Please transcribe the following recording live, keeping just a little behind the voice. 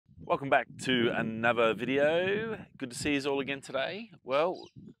Welcome back to another video. Good to see you all again today. Well,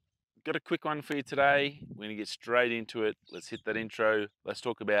 got a quick one for you today. We're gonna get straight into it. Let's hit that intro. Let's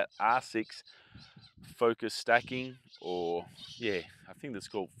talk about R6 focus stacking, or I think that's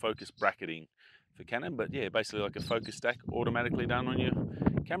called focus bracketing for Canon, but yeah, basically like a focus stack automatically done on your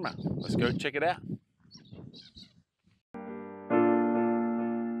camera. Let's go check it out.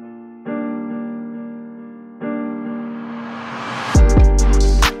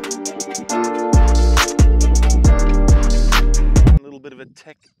 Bit of a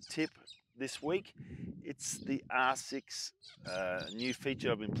tech tip this week. It's the R6 new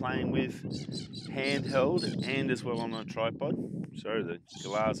feature I've been playing with, handheld and as well on a tripod. Sorry, the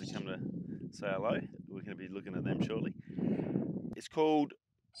galahs are coming to say hello. We're going to be looking at them shortly. It's called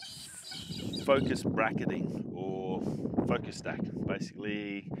focus bracketing or focus stack.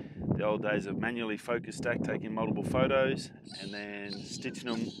 Basically, the old days of manually focus stack, taking multiple photos and then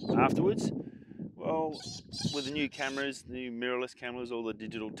stitching them afterwards. Well, with the new cameras, the new mirrorless cameras, all the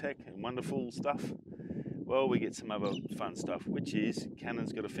digital tech and wonderful stuff, well, we get some other fun stuff, which is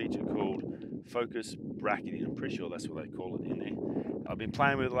Canon's got a feature called focus bracketing. I'm pretty sure that's what they call it in there. I've been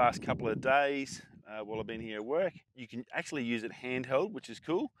playing with it the last couple of days while I've been here at work. You can actually use it handheld, which is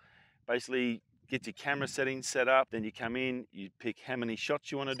cool. Basically, get your camera settings set up, then you come in, you pick how many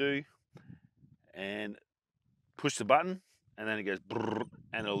shots you want to do, and push the button, and then it goes brrr,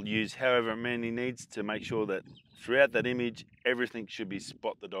 and it'll use however many needs to make sure that throughout that image everything should be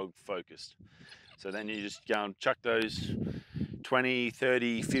spot the dog focused. So then you just go and chuck those 20,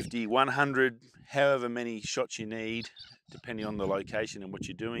 30, 50, 100, however many shots you need depending on the location and what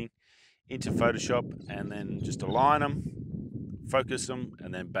you're doing, into Photoshop, and then just align them, focus them,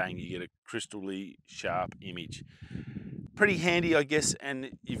 and then bang, you get a crystally sharp image. Pretty handy, I guess,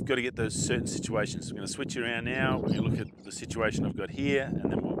 and you've got to get those certain situations. So I'm going to switch around now. We're going to look at the situation I've got here,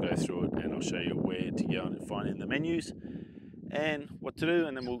 and then we'll go through it, and I'll show you where to go and find in the menus and what to do,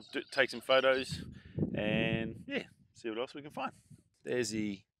 and then we'll take some photos and yeah, see what else we can find. There's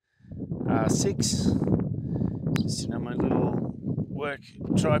the R6, just my little work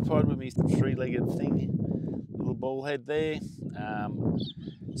tripod with my three-legged thing, little ball head there.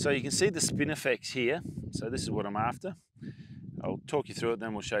 So you can see the spin effects here. So this is what I'm after. I'll talk you through it,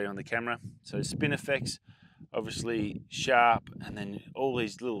 then we'll show you on the camera. So spin effects, obviously sharp, and then all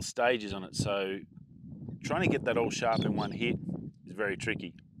these little stages on it. So trying to get that all sharp in one hit is very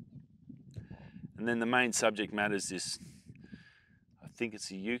tricky. And then the main subject matter is this, I think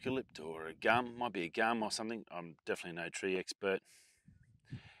it's a eucalypt or a gum, might be a gum or something. I'm definitely no tree expert.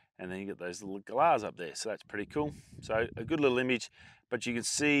 And then you get those little galahs up there, so that's pretty cool. So a good little image, but you can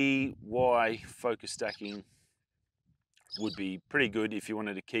see why focus stacking would be pretty good if you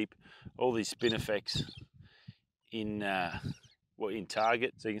wanted to keep all these spin effects in in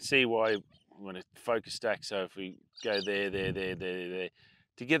target. So you can see why I'm going to focus stack. So if we go there, to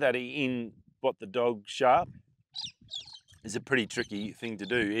get that in what the dog sharp is a pretty tricky thing to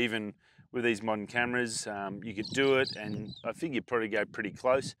do. Even with these modern cameras, you could do it, and I think you'd probably go pretty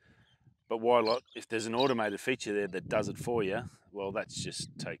close. But why not? If there's an automated feature there that does it for you, well, that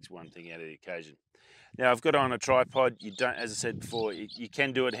just takes one thing out of the occasion. Now I've got it on a tripod. You don't, as I said before, you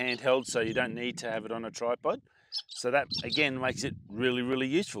can do it handheld, so you don't need to have it on a tripod. So that again makes it really, really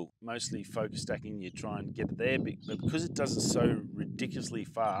useful. Mostly focus stacking, you try and get it there, but because it does it so ridiculously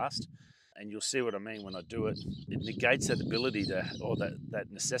fast, and you'll see what I mean when I do it, it negates that ability to, or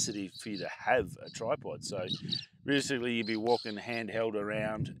that necessity for you to have a tripod. So realistically, you'd be walking handheld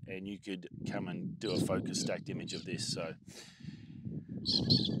around and you could come and do a focus stacked image of this. So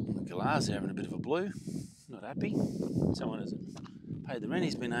the galahs are having a bit of a blue, not happy. Someone hasn't paid the rent.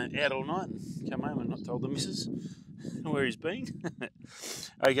 He's been out all night and come home and not told the missus where he's been.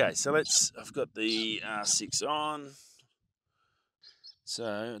 Okay, so I've got the R6 on. So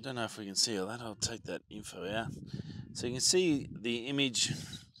I don't know if we can see all that. I'll take that info out. So you can see the image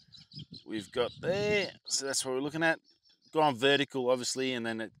we've got there. So that's what we're looking at. Gone vertical, obviously, and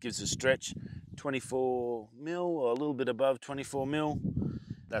then it gives a stretch, 24 mil or a little bit above 24 mil.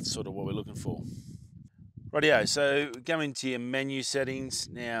 That's sort of what we're looking for. Rightio, so go into your menu settings.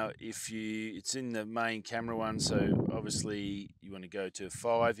 Now, it's in the main camera one, so obviously you want to go to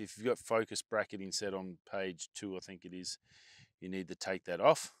 5. If you've got focus bracketing set on page 2, I think it is, you need to take that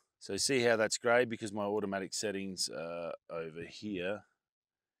off. So see how that's grey, because my automatic settings are over here.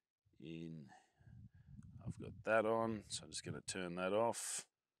 I've got that on, so I'm just going to turn that off.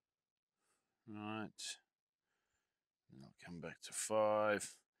 Right, and I'll come back to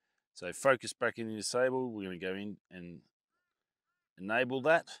 5. So focus bracketing disabled, we're going to go in and enable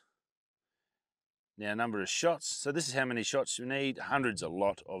that. Now, number of shots. So this is how many shots you need. 100's a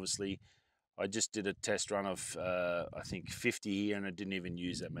lot, obviously. I just did a test run of, I think 50 here, and I didn't even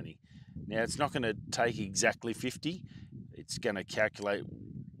use that many. Now, it's not gonna take exactly 50. It's gonna calculate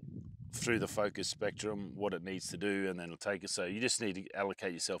through the focus spectrum what it needs to do, and then it'll take it. So you just need to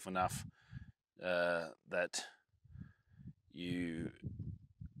allocate yourself enough that you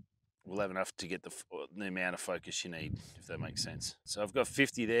will have enough to get the amount of focus you need, if that makes sense. So I've got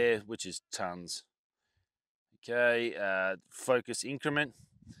 50 there, which is tons. Okay, focus increment.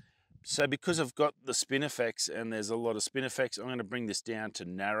 So because I've got the spin effects, and there's a lot of spin effects, I'm going to bring this down to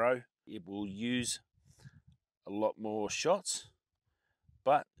narrow. It will use a lot more shots,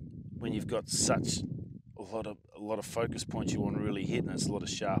 but when you've got such a lot of focus points you want to really hit, and it's a lot of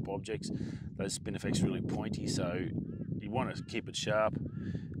sharp objects, those spin effects are really pointy, so you want to keep it sharp.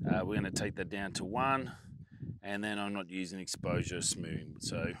 We're going to take that down to 1, and then I'm not using exposure smoothing,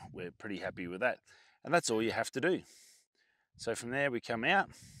 so we're pretty happy with that. And that's all you have to do. So from there we come out.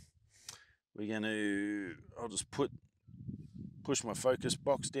 We're going to, I'll just push my focus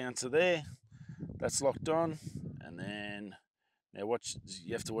box down to there. That's locked on, and then now watch.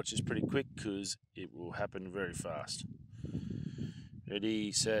 You have to watch this pretty quick because it will happen very fast.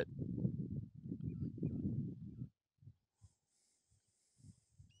 Ready, set.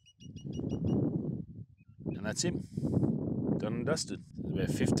 And that's him, done and dusted. There's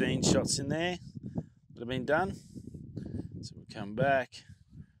about 15 shots in there that have been done. So we'll come back,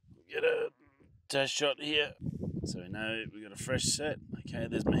 we'll get a test shot here. So we know we've got a fresh set. Okay,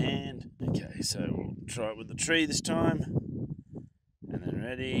 there's my hand. Okay, so we'll try it with the tree this time. And then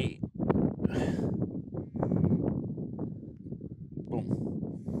ready.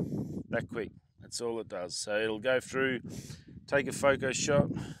 Boom. That quick. That's all it does. So it'll go through, take a focus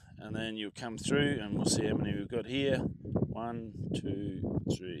shot, and then you'll come through, and we'll see how many we've got here. 1, 2,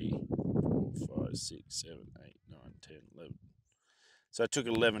 3, 4, 5, 6, 7, 8, 9, 10, 11. So it took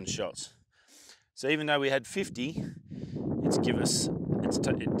 11 shots. So even though we had 50, it's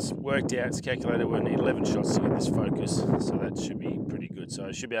worked out, it's calculated we need 11 shots to get this focus. So that should be pretty good. So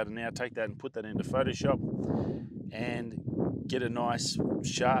I should be able to now take that and put that into Photoshop and get a nice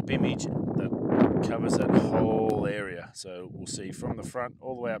sharp image that covers that whole area. So we'll see from the front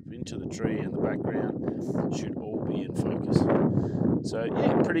all the way up into the tree, and the background should all be in focus. So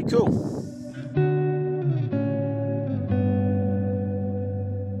yeah, pretty cool.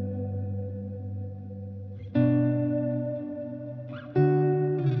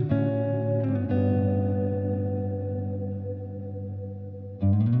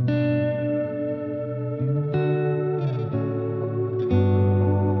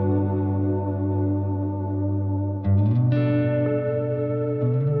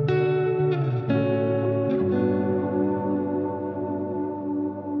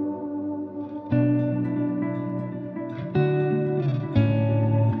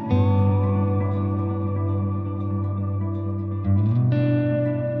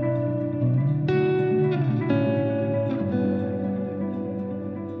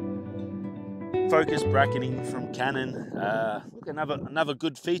 Focus bracketing from Canon. Look, another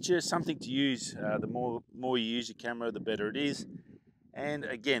good feature, something to use. The more you use your camera, the better it is. And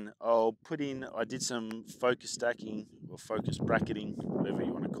again, I did some focus stacking or focus bracketing, whatever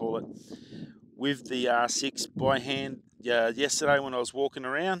you want to call it, with the R6 by hand yesterday when I was walking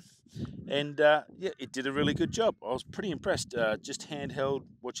around. And yeah, it did a really good job. I was pretty impressed. Just handheld,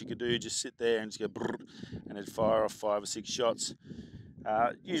 what you could do, just sit there and just go brrr, and it'd fire off 5 or 6 shots.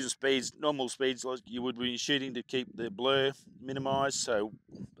 Usual speeds, normal speeds like you would when you're shooting to keep the blur minimized, so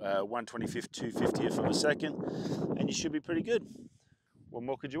 1/25th, 2/50th of a second, and you should be pretty good. What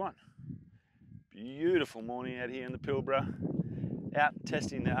more could you want? Beautiful morning out here in the Pilbara, out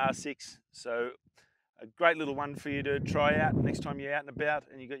testing the R6, so a great little one for you to try out next time you're out and about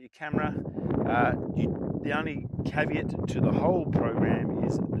and you got your camera. The only caveat to the whole program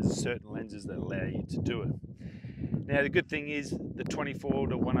is there's certain lenses that allow you to do it. Now the good thing is the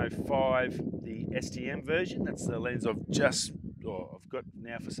 24-105, the STM version, that's the lens I've got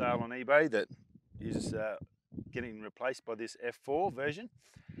now for sale on eBay that is getting replaced by this F4 version.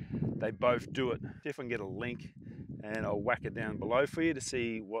 They both do it. See if I can get a link and I'll whack it down below for you to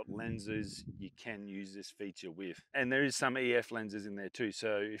see what lenses you can use this feature with. And there is some EF lenses in there too,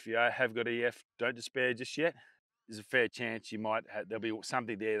 so if you have got EF, don't despair just yet. There's a fair chance you might there'll be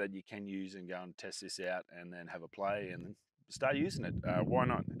something there that you can use and go and test this out and then have a play and then start using it. Why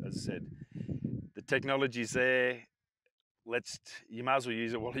not? As I said, the technology's there. You might as well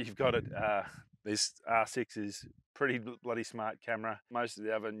use it while you've got it. This R6 is pretty bloody smart camera. Most of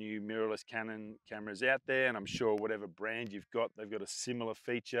the other new mirrorless Canon cameras out there, and I'm sure whatever brand you've got, they've got a similar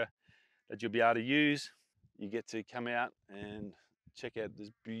feature that you'll be able to use. You get to come out and check out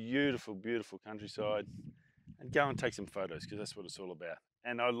this beautiful, beautiful countryside and go and take some photos, because that's what it's all about.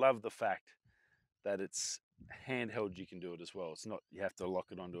 And I love the fact that it's handheld. You can do it as well. It's not, you have to lock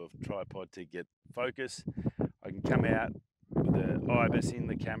it onto a tripod to get focus. I can come out with the IBIS in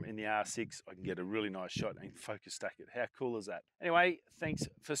the R6, I can get a really nice shot and focus stack it. How cool is that? Anyway, thanks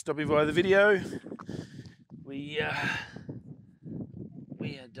for stopping by the video. We are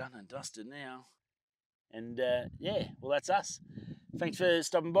done and dusted now. And yeah, well, that's us. Thanks for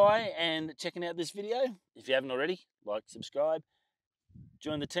stopping by and checking out this video. If you haven't already, like, subscribe,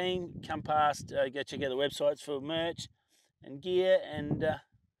 join the team, come past, go check out the websites for merch and gear, and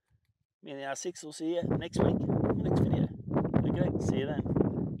me and the R6 will see you next week in the next video. Okay, see you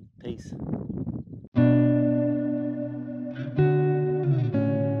then. Peace.